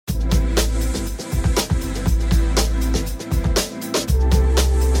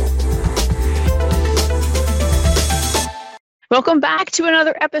Welcome back to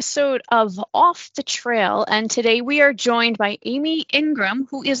another episode of Off the Trail. And today we are joined by Amy Ingram,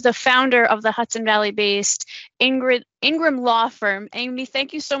 who is the founder of the Hudson Valley-based Ingram Law Firm. Amy,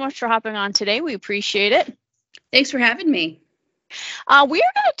 thank you so much for hopping on today. We appreciate it. Thanks for having me. We are going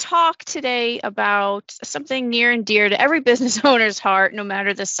to talk today about something near and dear to every business owner's heart, no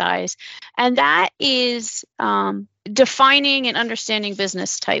matter the size, and that is defining and understanding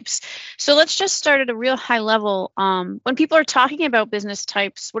business types. So let's just start at a real high level. When people are talking about business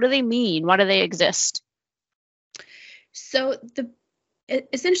types, what do they mean? Why do they exist? So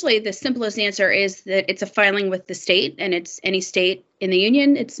essentially the simplest answer is that it's a filing with the state, and it's any state in the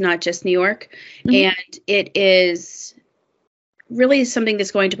union. It's not just New York. Mm-hmm. And it is really something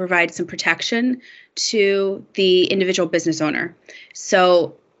that's going to provide some protection to the individual business owner.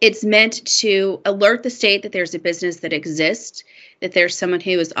 So it's meant to alert the state that there's a business that exists, that there's someone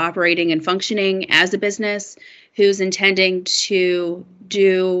who is operating and functioning as a business, who's intending to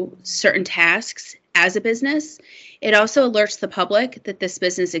do certain tasks as a business. It also alerts the public that this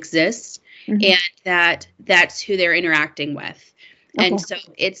business exists, mm-hmm. and that's who they're interacting with. Okay. And so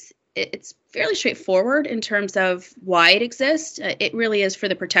it's fairly straightforward in terms of why it exists. It really is for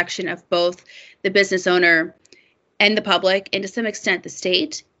the protection of both the business owner and the public, and to some extent the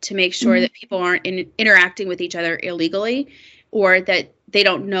state, to make sure mm-hmm. that people aren't interacting with each other illegally, or that they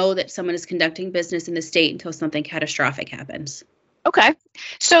don't know that someone is conducting business in the state until something catastrophic happens. Okay,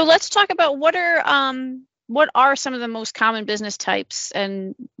 so let's talk about what are some of the most common business types,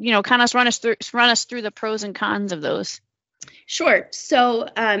 and kind of run us through the pros and cons of those. Sure. So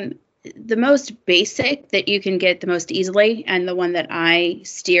the most basic that you can get the most easily, and the one that I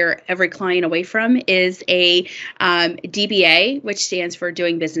steer every client away from, is a DBA, which stands for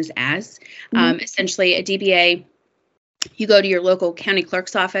doing business as. Mm-hmm. Essentially, a DBA, you go to your local county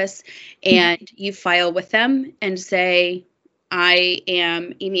clerk's office and you file with them and say, I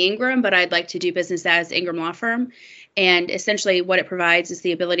am Amy Ingram, but I'd like to do business as Ingram Law Firm. And essentially what it provides is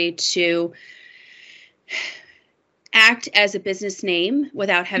the ability to act as a business name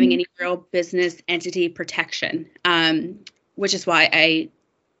without having mm-hmm. any real business entity protection, which is why I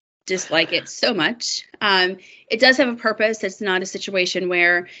dislike it so much. It does have a purpose. It's not a situation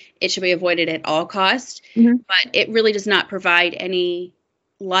where it should be avoided at all costs, mm-hmm. but it really does not provide any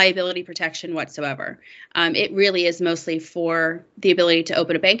liability protection whatsoever. It really is mostly for the ability to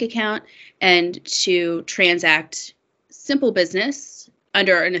open a bank account and to transact simple business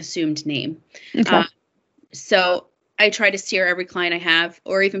under an assumed name. Okay. So I try to steer every client I have,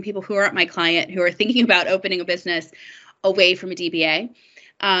 or even people who aren't my client who are thinking about opening a business, away from a DBA.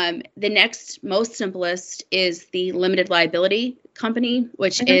 The next most simplest is the limited liability company,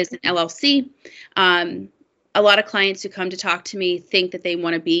 which mm-hmm. is an LLC. A lot of clients who come to talk to me think that they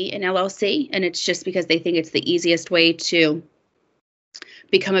want to be an LLC, and it's just because they think it's the easiest way to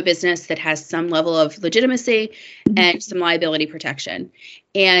become a business that has some level of legitimacy mm-hmm. and some liability protection.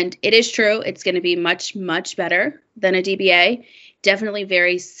 And it is true, it's going to be much, much better than a DBA. Definitely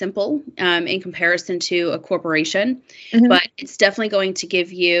very simple in comparison to a corporation, mm-hmm. but it's definitely going to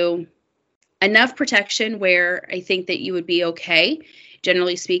give you enough protection where I think that you would be okay,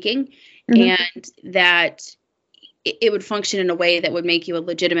 generally speaking, mm-hmm. and that it would function in a way that would make you a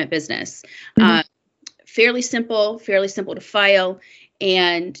legitimate business. Mm-hmm. Fairly simple to file,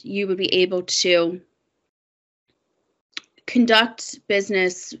 and you would be able to conduct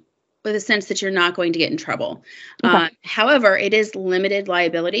business with a sense that you're not going to get in trouble. Okay. However, it is limited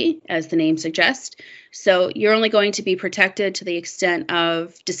liability, as the name suggests. So you're only going to be protected to the extent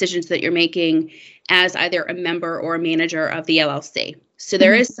of decisions that you're making as either a member or a manager of the LLC. So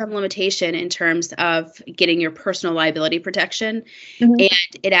there mm-hmm. is some limitation in terms of getting your personal liability protection, mm-hmm.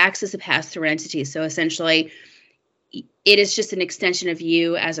 and it acts as a pass-through entity. So essentially, it is just an extension of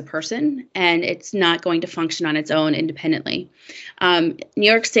you as a person, and it's not going to function on its own independently. New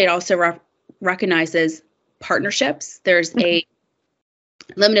York State also recognizes partnerships. There's a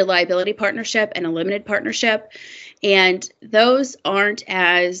limited liability partnership and a limited partnership, and those aren't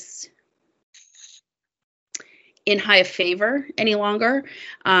as in high favor any longer.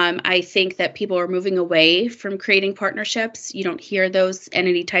 I think that people are moving away from creating partnerships. You don't hear those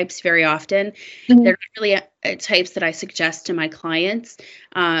entity types very often. Mm-hmm. They're not really types that I suggest to my clients.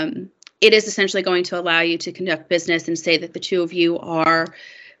 It is essentially going to allow you to conduct business and say that the two of you are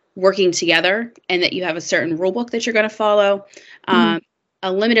working together and that you have a certain rule book that you're going to follow. Mm-hmm.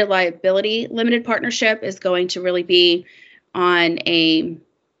 A limited liability, limited partnership is going to really be on a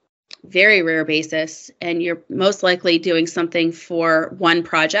very rare basis, and you're most likely doing something for one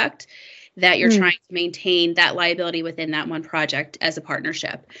project that you're trying to maintain that liability within that one project as a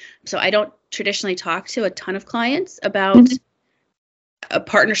partnership. So I don't traditionally talk to a ton of clients about a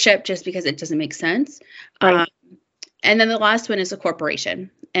partnership just because it doesn't make sense. Right. And then the last one is a corporation.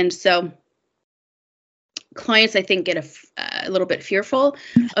 And so clients, I think, get a little bit fearful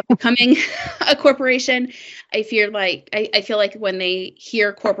of becoming a corporation. I feel like when they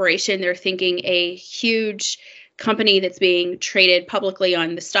hear corporation, they're thinking a huge company that's being traded publicly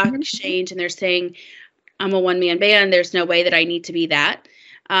on the stock exchange, and they're saying, I'm a one-man band. There's no way that I need to be that.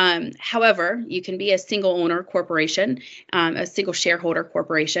 However, you can be a single owner corporation, a single shareholder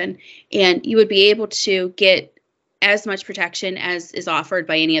corporation, and you would be able to get as much protection as is offered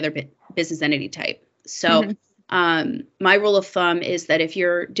by any other business entity type. So my rule of thumb is that if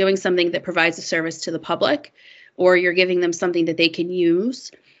you're doing something that provides a service to the public, or you're giving them something that they can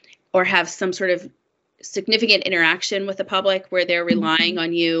use or have some sort of significant interaction with the public where they're relying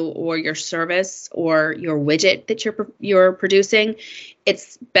on you or your service or your widget that you're producing,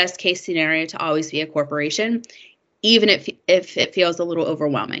 it's best case scenario to always be a corporation, even if it feels a little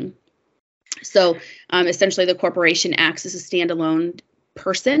overwhelming. So essentially the corporation acts as a standalone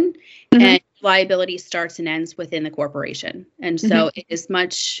person, and liability starts and ends within the corporation. And so it is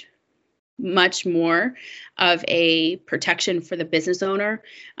much more of a protection for the business owner,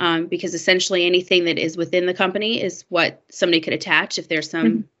 because essentially anything that is within the company is what somebody could attach if there's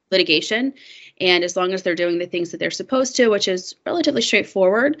some litigation. And as long as they're doing the things that they're supposed to, which is relatively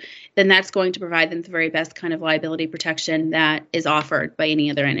straightforward, then that's going to provide them the very best kind of liability protection that is offered by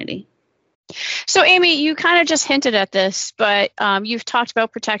any other entity. So, Amy, you kind of just hinted at this, but you've talked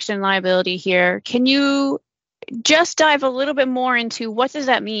about protection and liability here. Can you just dive a little bit more into what does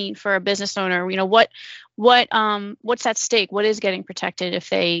that mean for a business owner? You know, what's at stake? What is getting protected if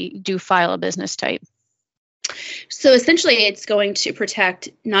they do file a business type? So essentially, it's going to protect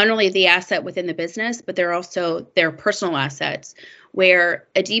not only the asset within the business, but they're also their personal assets, where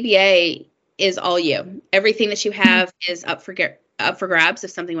a DBA is all you. Everything that you have is up for grabs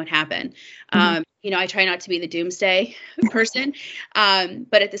if something would happen. I try not to be the doomsday person,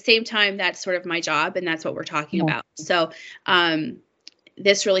 but at the same time, that's sort of my job, and that's what we're talking about. So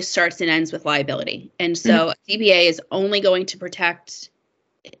this really starts and ends with liability. And so a DBA is only going to protect,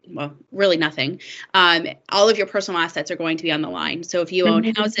 well, really nothing. All of your personal assets are going to be on the line. So if you own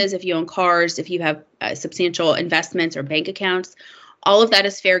houses, if you own cars, if you have substantial investments or bank accounts, all of that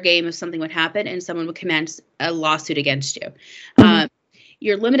is fair game if something would happen and someone would commence a lawsuit against you.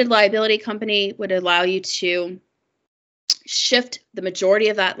 Your limited liability company would allow you to shift the majority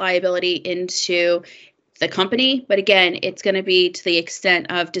of that liability into the company. But again, it's going to be to the extent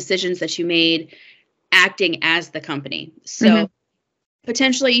of decisions that you made acting as the company. So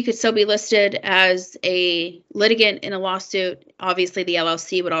potentially you could still be listed as a litigant in a lawsuit. Obviously, the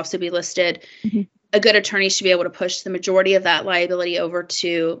LLC would also be listed. A good attorney should be able to push the majority of that liability over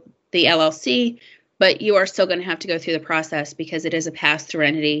to the LLC, but you are still going to have to go through the process because it is a pass-through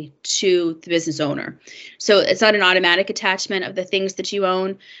entity to the business owner. So it's not an automatic attachment of the things that you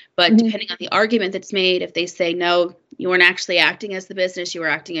own, but depending on the argument that's made, if they say, no, you weren't actually acting as the business, you were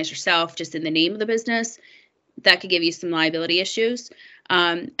acting as yourself, just in the name of the business, that could give you some liability issues.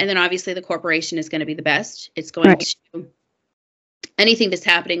 And then obviously the corporation is going to be the best. It's going to anything that's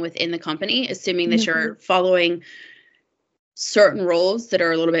happening within the company, assuming that you're following certain rules that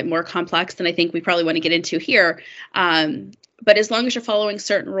are a little bit more complex than I think we probably want to get into here. But as long as you're following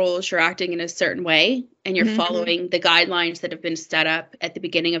certain rules, you're acting in a certain way, and you're following the guidelines that have been set up at the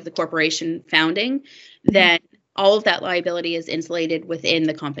beginning of the corporation founding, then all of that liability is insulated within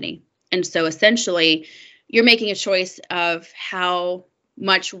the company. And so essentially, you're making a choice of how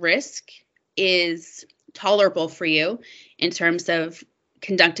much risk is tolerable for you in terms of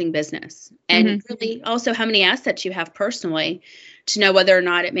conducting business, and really also how many assets you have personally to know whether or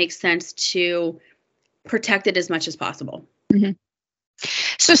not it makes sense to protect it as much as possible.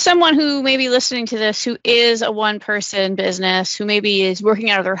 So someone who may be listening to this, who is a one-person business, who maybe is working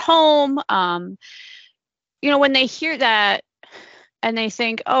out of their home, when they hear that and they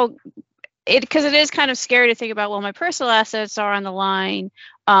think, because it is kind of scary to think about, well, my personal assets are on the line.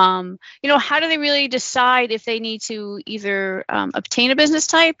 How do they really decide if they need to either obtain a business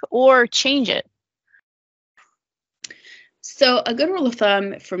type or change it? So a good rule of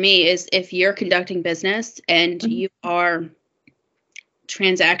thumb for me is if you're conducting business and you are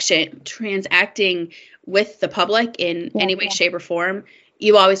transacting with the public in any way, shape, or form,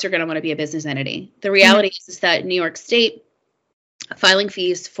 you always are going to want to be a business entity. The reality is that in New York State, filing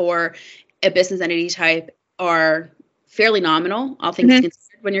fees for a business entity type are fairly nominal, all things considered,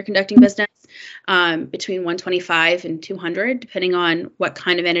 when you're conducting business, between $125 and $200, depending on what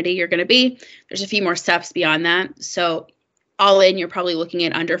kind of entity you're going to be. There's a few more steps beyond that. So all in, you're probably looking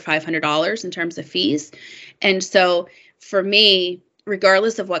at under $500 in terms of fees. And so for me,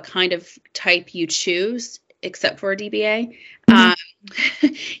 regardless of what kind of type you choose, except for a DBA,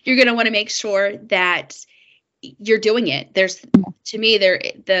 you're going to want to make sure that you're doing it. To me,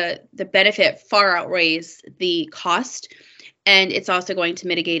 the benefit far outweighs the cost, and it's also going to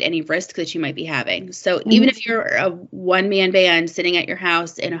mitigate any risk that you might be having. So even if you're a one-man band sitting at your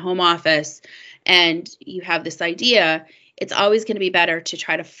house in a home office and you have this idea, it's always going to be better to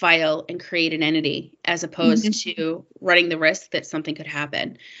try to file and create an entity as opposed to running the risk that something could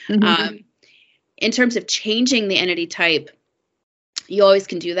happen. In terms of changing the entity type, you always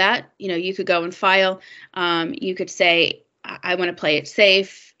can do that. You could go and file. You could say, I want to play it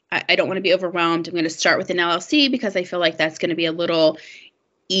safe. I don't want to be overwhelmed. I'm going to start with an LLC because I feel like that's going to be a little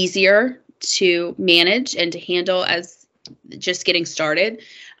easier to manage and to handle as just getting started.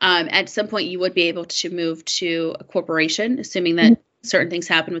 At some point, you would be able to move to a corporation, assuming that certain things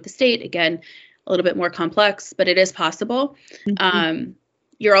happen with the state. Again, a little bit more complex, but it is possible.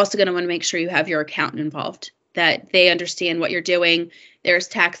 You're also going to want to make sure you have your accountant involved, that they understand what you're doing. There's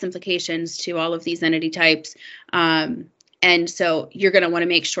tax implications to all of these entity types. And so you're going to want to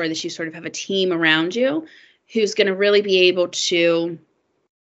make sure that you sort of have a team around you who's going to really be able to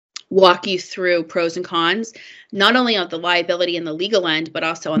walk you through pros and cons, not only on the liability and the legal end, but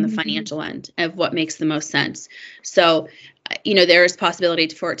also on the financial end of what makes the most sense. So, there is possibility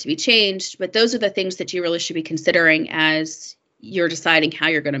for it to be changed, but those are the things that you really should be considering as you're deciding how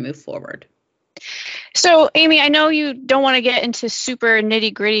you're going to move forward. So, Amy, I know you don't want to get into super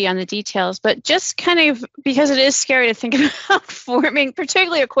nitty gritty on the details, but just kind of because it is scary to think about forming,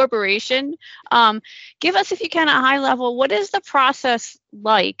 particularly a corporation, give us, if you can, a high level, what is the process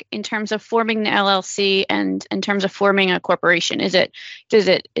like in terms of forming the LLC and in terms of forming a corporation? Is it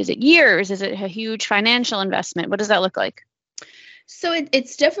years? Is it a huge financial investment? What does that look like? So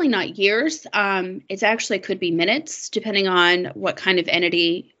it's definitely not years. It's actually could be minutes, depending on what kind of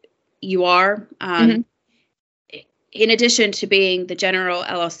entity you are. In addition to being the general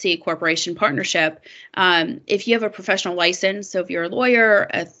LLC corporation partnership, if you have a professional license, so if you're a lawyer,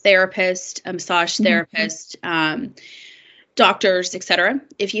 a therapist, a massage therapist, doctors, etc.,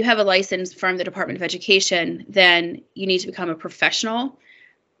 if you have a license from the Department of Education, then you need to become a professional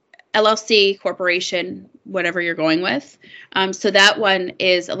LLC corporation, whatever you're going with. So that one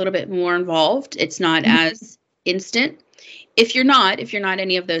is a little bit more involved. It's not as instant. If you're not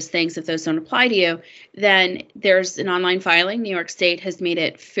any of those things, if those don't apply to you, then there's an online filing. New York State has made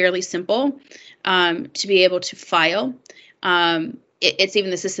it fairly simple to be able to file. It's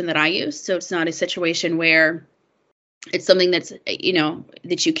even the system that I use. So it's not a situation where it's something that's,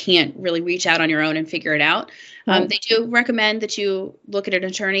 that you can't really reach out on your own and figure it out. They do recommend that you look at an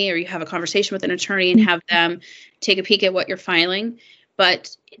attorney or you have a conversation with an attorney and have them take a peek at what you're filing.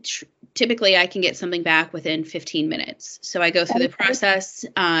 But typically I can get something back within 15 minutes. So I go through the process.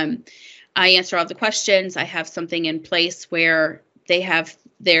 I answer all the questions. I have something in place where they have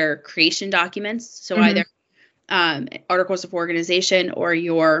their creation documents. So either articles of organization or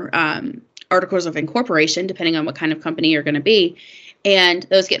your articles of incorporation, depending on what kind of company you're going to be. And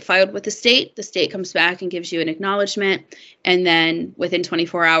those get filed with the state. The state comes back and gives you an acknowledgement. And then within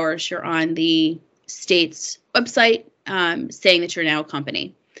 24 hours, you're on the state's website saying that you're now a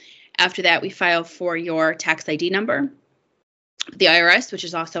company. After that, we file for your tax ID number, the IRS, which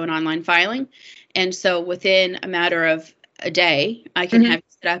is also an online filing. And so within a matter of a day, I can have you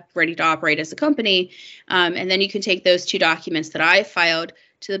set up, ready to operate as a company. And then you can take those two documents that I filed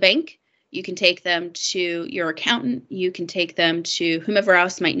to the bank. You can take them to your accountant. You can take them to whomever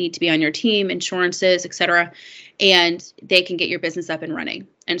else might need to be on your team, insurances, et cetera, and they can get your business up and running.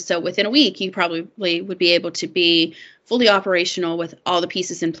 And so within a week, you probably would be able to be fully operational with all the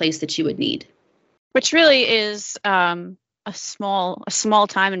pieces in place that you would need. Which really is a small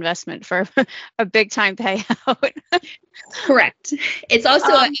time investment for a big time payout. Correct. It's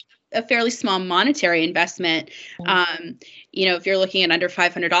also a fairly small monetary investment. If you're looking at under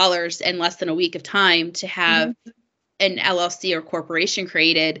 $500 and less than a week of time to have an LLC or corporation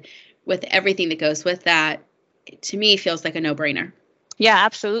created with everything that goes with that, to me feels like a no-brainer. Yeah,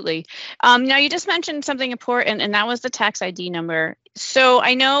 absolutely. Now, you just mentioned something important, and that was the tax ID number. So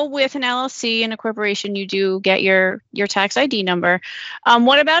I know with an LLC and a corporation, you do get your tax ID number.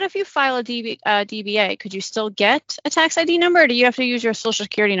 What about if you file a DBA? Could you still get a tax ID number, or do you have to use your Social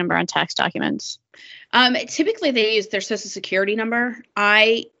Security number on tax documents? Typically, they use their Social Security number.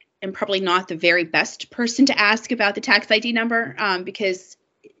 I am probably not the very best person to ask about the tax ID number because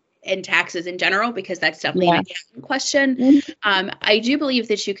and taxes in general, because that's definitely an accountant question. I do believe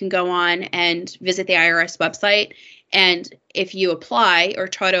that you can go on and visit the IRS website, and if you apply or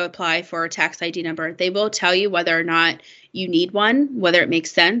try to apply for a tax ID number, they will tell you whether or not you need one, whether it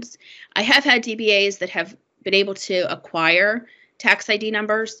makes sense. I have had DBAs that have been able to acquire tax ID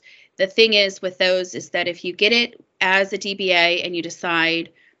numbers. The thing is with those is that if you get it as a DBA and you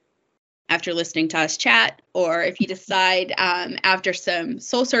decide after listening to us chat, or if you decide after some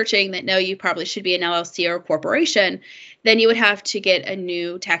soul searching that no, you probably should be an LLC or a corporation, then you would have to get a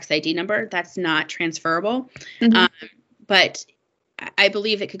new tax ID number. That's not transferable. But I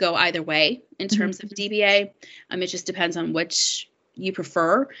believe it could go either way in terms of DBA. It just depends on which you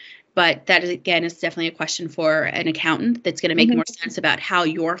prefer. But that, again, is definitely a question for an accountant that's going to make more sense about how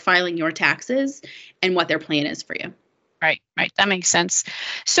you're filing your taxes and what their plan is for you. Right. That makes sense.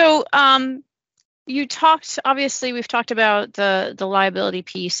 So we've talked about the liability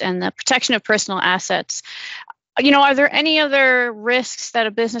piece and the protection of personal assets. Are there any other risks that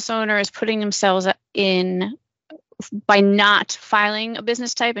a business owner is putting themselves in by not filing a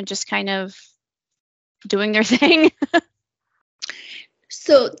business type and just kind of doing their thing?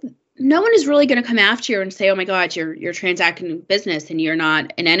 So no one is really going to come after you and say, oh my God, you're transacting business and you're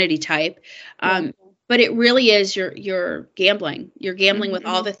not an entity type. But it really is you're gambling. You're gambling with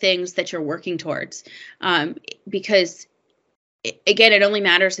all the things that you're working towards. Because again, it only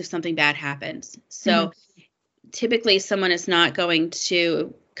matters if something bad happens. So typically someone is not going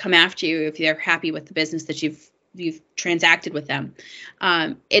to come after you if they're happy with the business that you've transacted with them.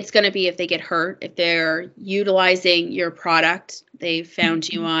 It's going to be if they get hurt, if they're utilizing your product, they found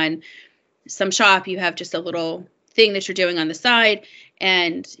you on some shop, you have just a little thing that you're doing on the side,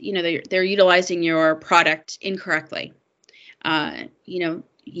 and they're utilizing your product incorrectly. You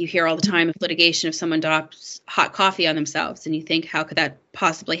hear all the time of litigation if someone drops hot coffee on themselves, and you think, how could that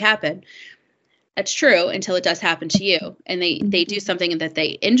possibly happen? That's true until it does happen to you, and they do something that they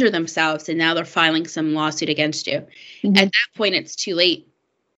injure themselves, and now they're filing some lawsuit against you. At that point, it's too late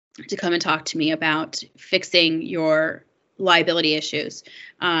to come and talk to me about fixing your liability issues,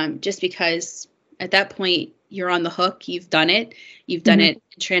 just because at that point you're on the hook. You've done it. You've done it,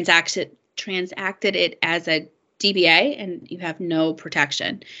 transacted it as a DBA, and you have no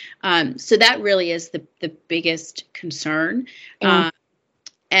protection. So that really is the biggest concern,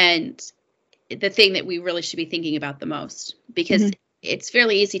 and the thing that we really should be thinking about the most, because it's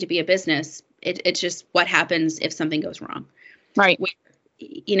fairly easy to be a business. It's just what happens if something goes wrong. Right.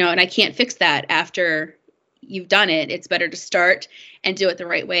 And I can't fix that after you've done it. It's better to start and do it the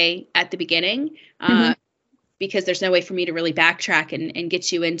right way at the beginning, because there's no way for me to really backtrack and get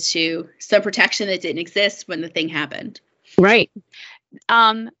you into some protection that didn't exist when the thing happened. Right.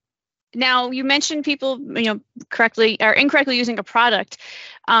 Now, you mentioned people, correctly or incorrectly using a product.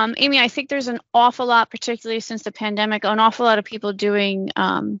 Amy, I think there's an awful lot, particularly since the pandemic, an awful lot of people doing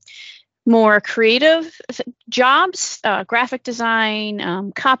more creative jobs, graphic design,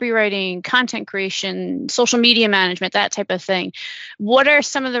 copywriting, content creation, social media management, that type of thing. What are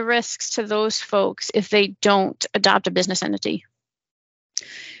some of the risks to those folks if they don't adopt a business entity?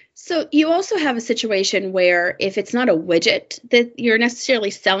 So you also have a situation where if it's not a widget that you're necessarily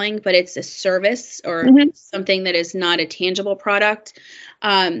selling, but it's a service or something that is not a tangible product,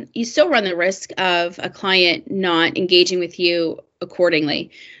 you still run the risk of a client not engaging with you accordingly.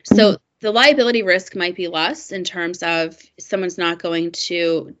 So the liability risk might be less in terms of someone's not going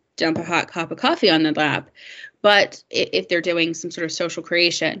to dump a hot cup of coffee on the lap, but if they're doing some sort of social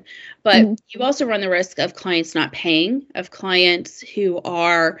creation. But you also run the risk of clients not paying, of clients who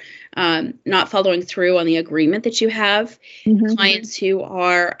are not following through on the agreement that you have, clients who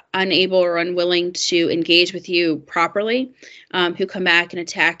are unable or unwilling to engage with you properly, who come back and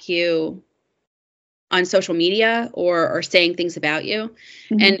attack you on social media or saying things about you.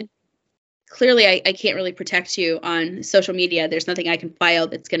 And clearly, I can't really protect you on social media. There's nothing I can file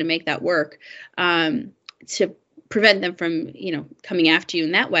that's going to make that work to prevent them from, coming after you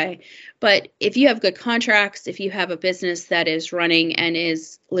in that way. But if you have good contracts, if you have a business that is running and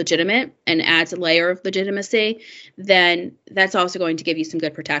is legitimate and adds a layer of legitimacy, then that's also going to give you some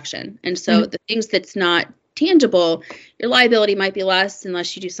good protection. And so the things that's not tangible, your liability might be less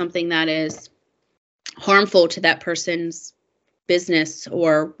unless you do something that is harmful to that person's business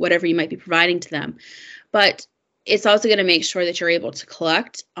or whatever you might be providing to them. But it's also going to make sure that you're able to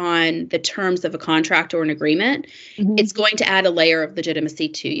collect on the terms of a contract or an agreement. It's going to add a layer of legitimacy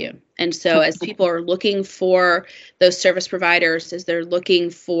to you. And so as people are looking for those service providers, as they're looking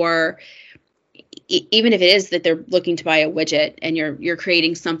for, even if it is that they're looking to buy a widget and you're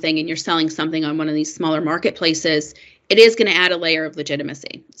creating something and you're selling something on one of these smaller marketplaces, it is going to add a layer of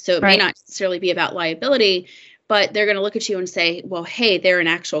legitimacy. So it may Right. not necessarily be about liability, but they're going to look at you and say, well, hey, they're an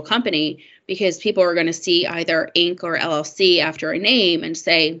actual company, because people are going to see either Inc. or LLC after a name and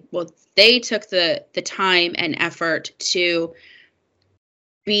say, well, they took the time and effort to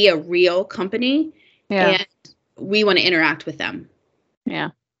be a real company, Yeah. and we want to interact with them. Yeah.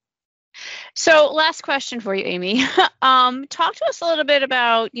 So last question for you, Amy. Talk to us a little bit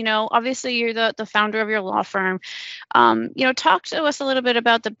about, obviously you're the founder of your law firm. Talk to us a little bit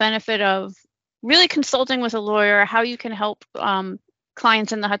about the benefit of really consulting with a lawyer, how you can help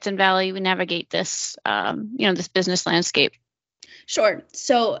clients in the Hudson Valley navigate this, this business landscape. Sure.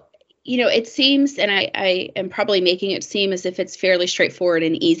 So, it seems, and I am probably making it seem as if it's fairly straightforward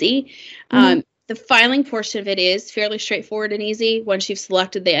and easy. The filing portion of it is fairly straightforward and easy. Once you've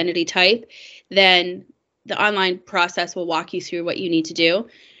selected the entity type, then the online process will walk you through what you need to do.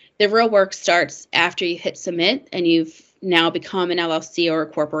 The real work starts after you hit submit and you've now become an LLC or a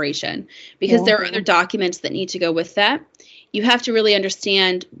corporation, because there are other documents that need to go with that. You have to really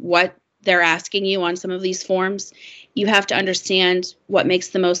understand what they're asking you on some of these forms. You have to understand what makes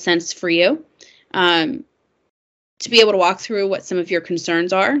the most sense for you, to be able to walk through what some of your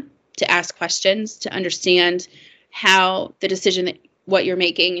concerns are, to ask questions, to understand how the decision that what you're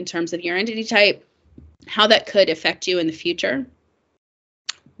making in terms of your entity type, how that could affect you in the future,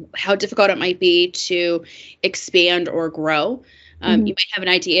 how difficult it might be to expand or grow. You might have an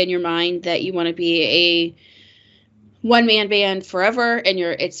idea in your mind that you want to be a one-man band forever, and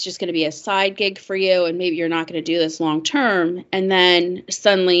it's just going to be a side gig for you, and maybe you're not going to do this long term, and then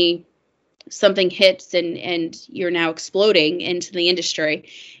suddenly something hits and you're now exploding into the industry,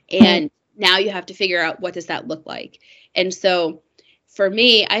 and now you have to figure out, what does that look like? And so for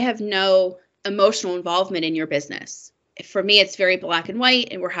me, I have no emotional involvement in your business. For me, it's very black and white,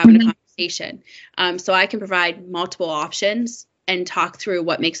 and we're having a conversation. So I can provide multiple options and talk through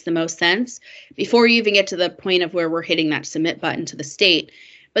what makes the most sense before you even get to the point of where we're hitting that submit button to the state.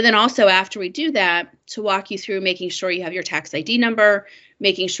 But then also after we do that, to walk you through making sure you have your tax ID number,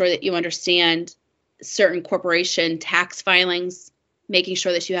 making sure that you understand certain corporation tax filings, making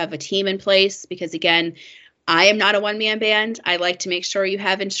sure that you have a team in place, because again, I am not a one-man band. I like to make sure you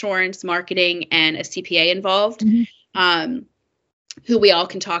have insurance, marketing, and a CPA involved, who we all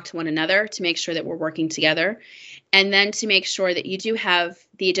can talk to one another to make sure that we're working together. And then to make sure that you do have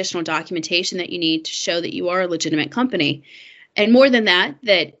the additional documentation that you need to show that you are a legitimate company. And more than that,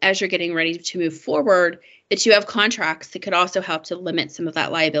 that as you're getting ready to move forward, that you have contracts that could also help to limit some of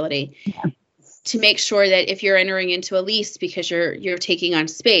that liability. To make sure that if you're entering into a lease because you're taking on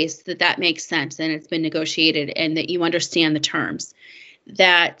space, that makes sense and it's been negotiated, and that you understand the terms.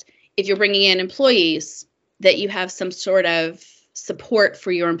 That if you're bringing in employees, that you have some sort of support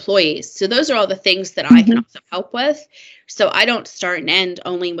for your employees. So those are all the things that I can also help with. So I don't start and end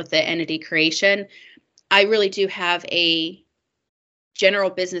only with the entity creation. I really do have a general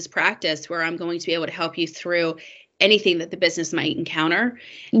business practice where I'm going to be able to help you through anything that the business might encounter.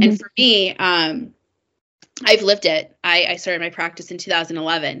 And for me, I've lived it. I started my practice in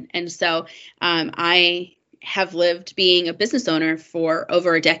 2011. And so I have lived being a business owner for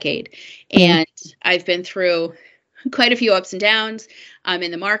over a decade. And I've been through quite a few ups and downs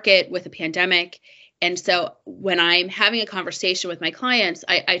in the market with the pandemic. And so when I'm having a conversation with my clients,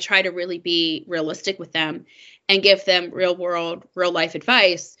 I try to really be realistic with them and give them real world, real life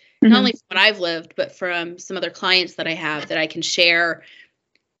advice, not only from what I've lived, but from some other clients that I have that I can share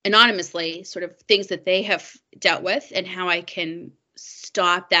anonymously, sort of things that they have dealt with and how I can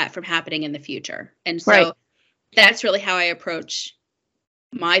stop that from happening in the future. And so that's really how I approach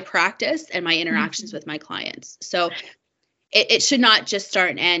my practice and my interactions with my clients. So it should not just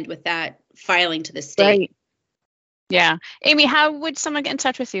start and end with that filing to the state. Right. Yeah. Amy, how would someone get in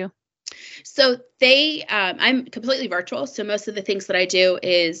touch with you? So I'm completely virtual. So most of the things that I do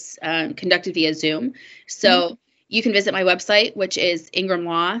is conducted via Zoom. So you can visit my website, which is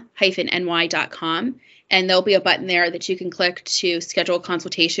ingramlaw-ny.com. And there'll be a button there that you can click to schedule a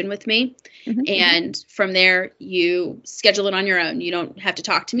consultation with me. And from there, you schedule it on your own. You don't have to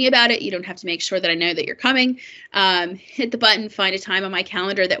talk to me about it. You don't have to make sure that I know that you're coming. Hit the button, find a time on my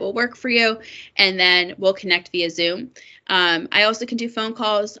calendar that will work for you, and then we'll connect via Zoom. I also can do phone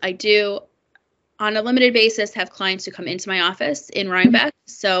calls. I do, on a limited basis, have clients who come into my office in Rhinebeck.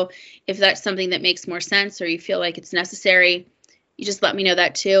 So if that's something that makes more sense or you feel like it's necessary, you just let me know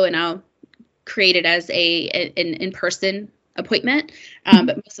that too, and I'll create it as an in-person appointment.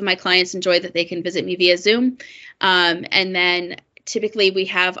 But most of my clients enjoy that they can visit me via Zoom. And then typically we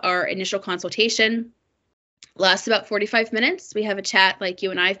have our initial consultation. Lasts about 45 minutes. We have a chat like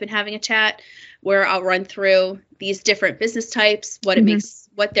you and I have been having a chat where I'll run through these different business types, what it makes,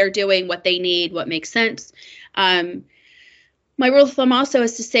 what they're doing, what they need, what makes sense. My rule of thumb also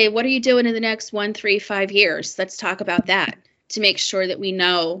is to say, what are you doing in the next 1, 3, 5 years? Let's talk about that to make sure that we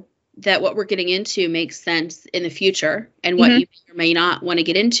know that what we're getting into makes sense in the future and what you may or may not want to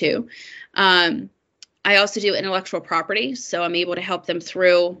get into. I also do intellectual property, so I'm able to help them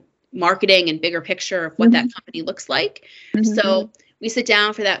through marketing and bigger picture of what that company looks like. So we sit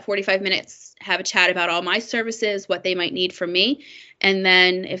down for that 45 minutes, have a chat about all my services, what they might need from me. And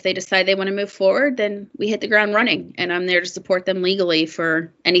then if they decide they want to move forward, then we hit the ground running, and I'm there to support them legally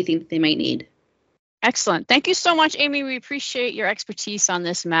for anything that they might need. Excellent. Thank you so much, Amy. We appreciate your expertise on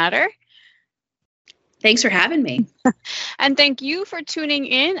this matter. Thanks for having me. And thank you for tuning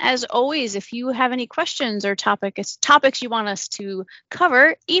in. As always, if you have any questions or topics you want us to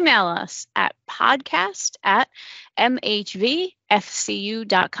cover, email us at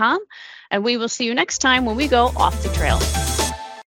podcast@mhvfcu.com. And we will see you next time when we go off the trail.